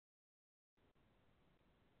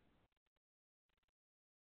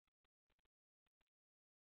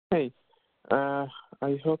Hey, I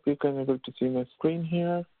hope you can able to see my screen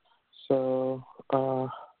here. So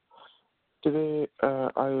today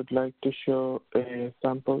I would like to show a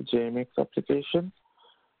sample JMX application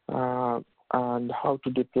and how to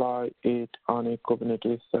deploy it on a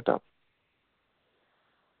Kubernetes setup.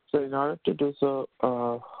 So in order to do so,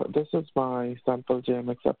 this is my sample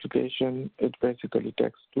JMX application. It basically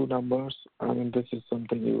takes two numbers. I mean, this is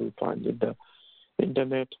something you will find in the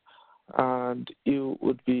internet, and you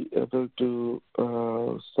would be able to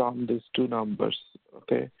sum these two numbers,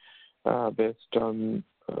 okay, based on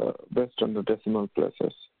the decimal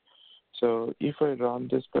places. So if I run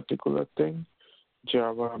this particular thing,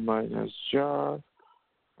 Java minus jar,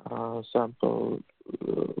 sample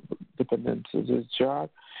dependencies is jar,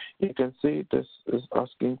 you can see this is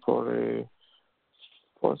asking for a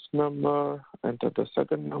first number, enter the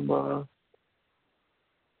second number.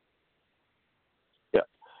 Yeah,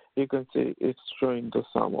 you can see it's showing the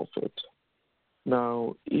sum of it.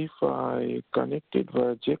 Now, if I connect it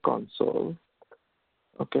via JConsole,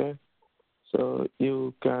 okay, so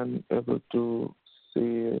you can able to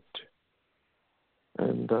see it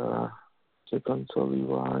in the JConsole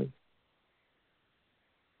UI.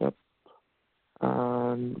 Yep,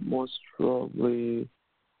 and most probably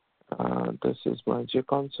this is my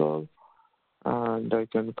JConsole, and I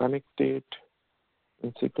can connect it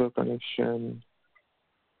in secure connection,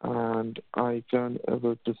 and I can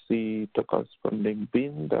able to see the corresponding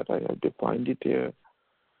bin that I have defined it here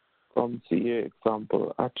from CA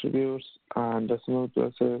example attributes and decimal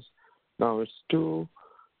places. Now it's 2.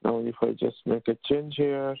 Now if I just make a change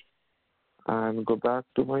here and go back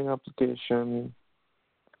to my application,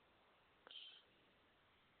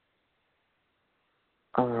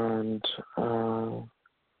 and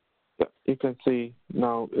yeah, you can see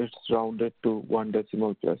now it's rounded to 1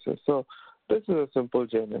 decimal places. So this is a simple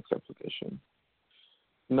JMX application.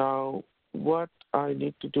 Now, what I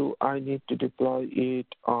need to do, I need to deploy it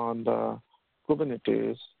on the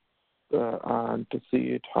Kubernetes and to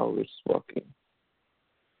see it how it's working.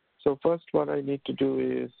 So first, what I need to do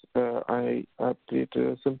is I have created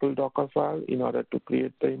a simple Docker file in order to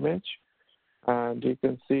create the image. And you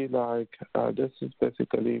can see like this is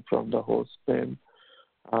basically from the host name.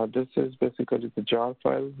 This is basically the jar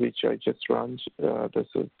file which I just ran. This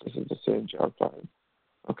is the same jar file.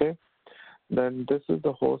 Okay. Then this is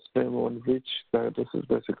the host name on which this is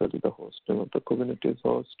basically the host name of the Kubernetes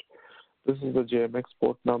host. This is the JMX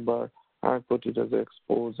port number. I put it as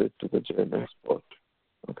expose it to the JMX port.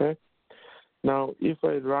 Okay. Now, if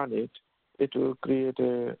I run it, it will create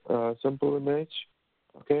a simple image.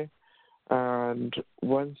 Okay. And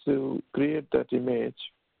once you create that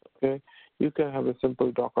image, okay, you can have a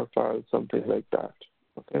simple Docker file, something like that.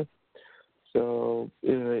 Okay. So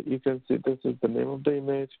you can see this is the name of the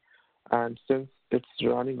image. And since it's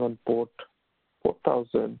running on port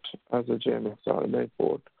 4000 as a JMX RMA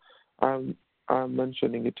port, I'm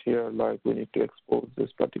mentioning it here like we need to expose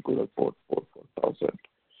this particular port 4000.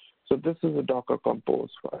 So this is a Docker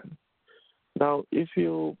Compose file. Now, if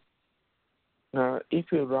you run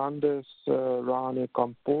a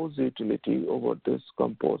compose utility over this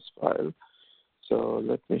compose file, so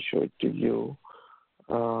let me show it to you.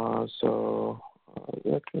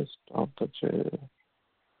 Let me stop the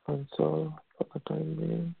JConsole for the time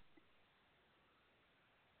being.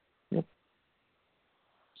 Yep.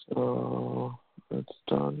 So it's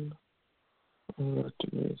done. Let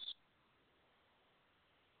me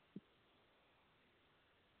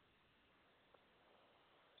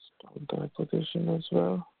stop the application as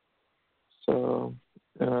well. So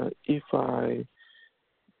if I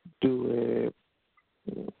do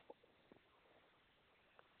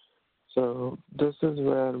so this is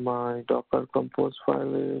where my Docker Compose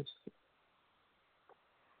file is.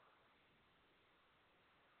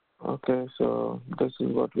 Okay, so this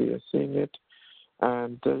is what we are seeing it.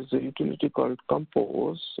 And there's a utility called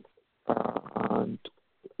Compose, and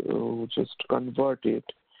you just convert it,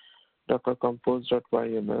 Docker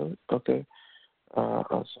Compose.yml. Okay,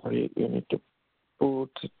 sorry, you need to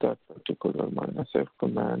put that particular -f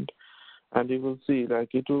command, and you will see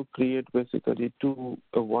like it will create basically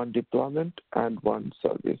one deployment and one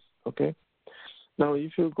service. Okay. Now,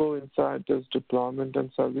 if you go inside this deployment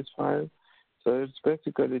and service file, so it's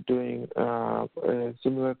basically doing a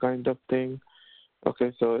similar kind of thing.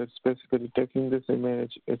 Okay, so it's basically taking this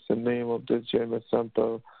image, it's the name of this JMS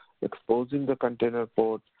sample, exposing the container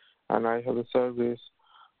port, and I have a service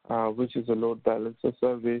which is a load balancer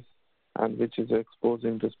service, and which is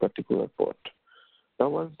exposing this particular port. Now,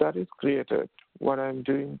 once that is created, what I'm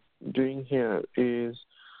doing here is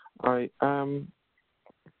I am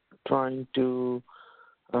trying to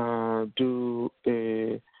do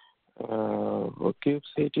a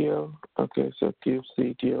kubectl. Okay, so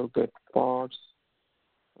kubectl get pods.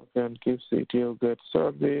 Okay, and kubectl get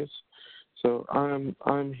service. So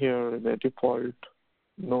I'm here in a default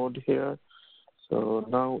node here. So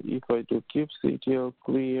now if I do kubectl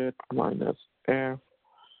create -f,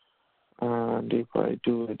 and if I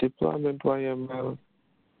do a deployment YML,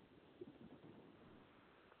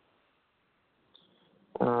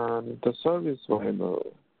 and the service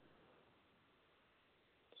YML,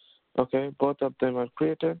 okay, both of them are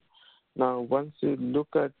created. Now, once you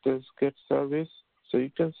look at this get service, so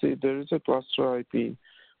you can see there is a cluster IP,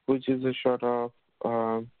 which is a short of,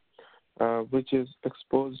 which is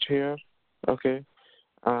exposed here, okay,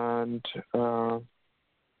 and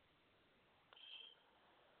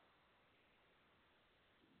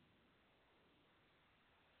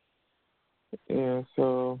yeah,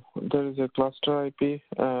 so there is a cluster IP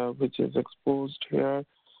which is exposed here,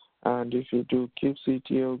 and if you do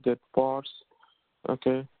kubectl get ports,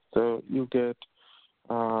 okay, so you get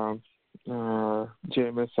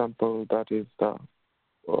JMX sample that is the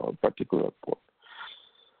particular port.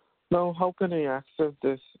 Now, how can I access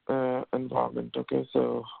this environment? Okay,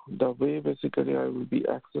 so the way basically I will be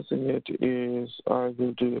accessing it is I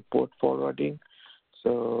will do a port forwarding.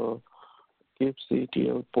 So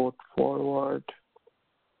kubectl port forward,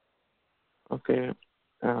 okay,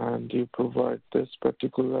 and you provide this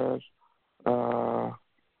particular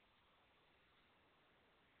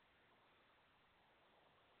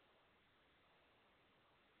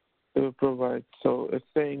so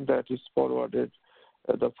it's saying that it's forwarded,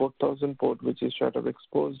 the 4000 port, which is sort of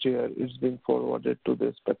exposed here, is being forwarded to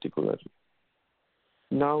this particular.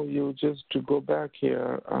 Now you just to go back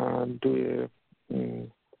here and do a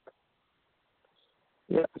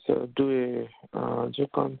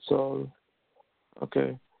JConsole,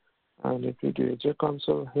 okay, and if you do a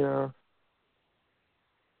JConsole here,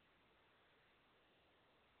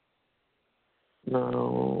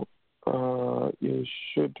 now you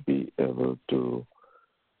should be able to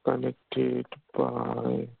connect it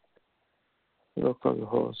by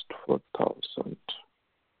localhost 4000.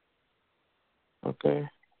 Okay,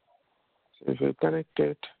 so if you connect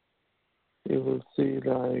it, you will see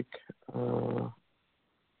like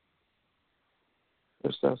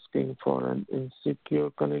it's asking for an insecure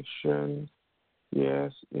connection.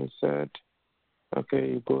 Yes, you said. Okay,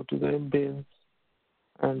 you go to the mbin,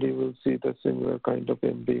 and you will see the similar kind of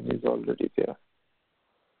mbin is already there.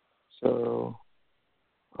 So,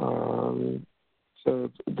 so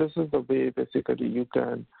this is the way basically you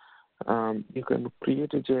can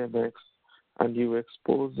create a JMX and you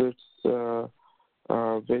expose its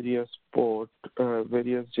various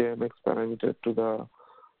JMX parameters to the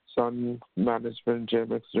Sun management,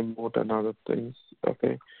 JMX remote, and other things.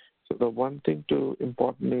 Okay, so the one thing to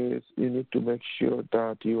important is you need to make sure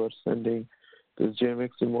that you are sending this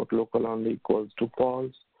JMX remote local only equals to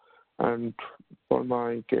false. And for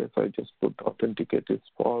my case, I just put authenticate is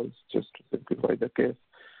false just to simplify the case,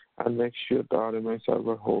 and make sure the RMI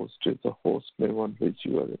server host is the host name on which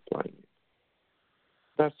you are applying it.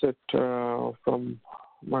 That's it from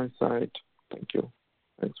my side. Thank you.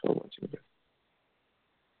 Thanks for watching this.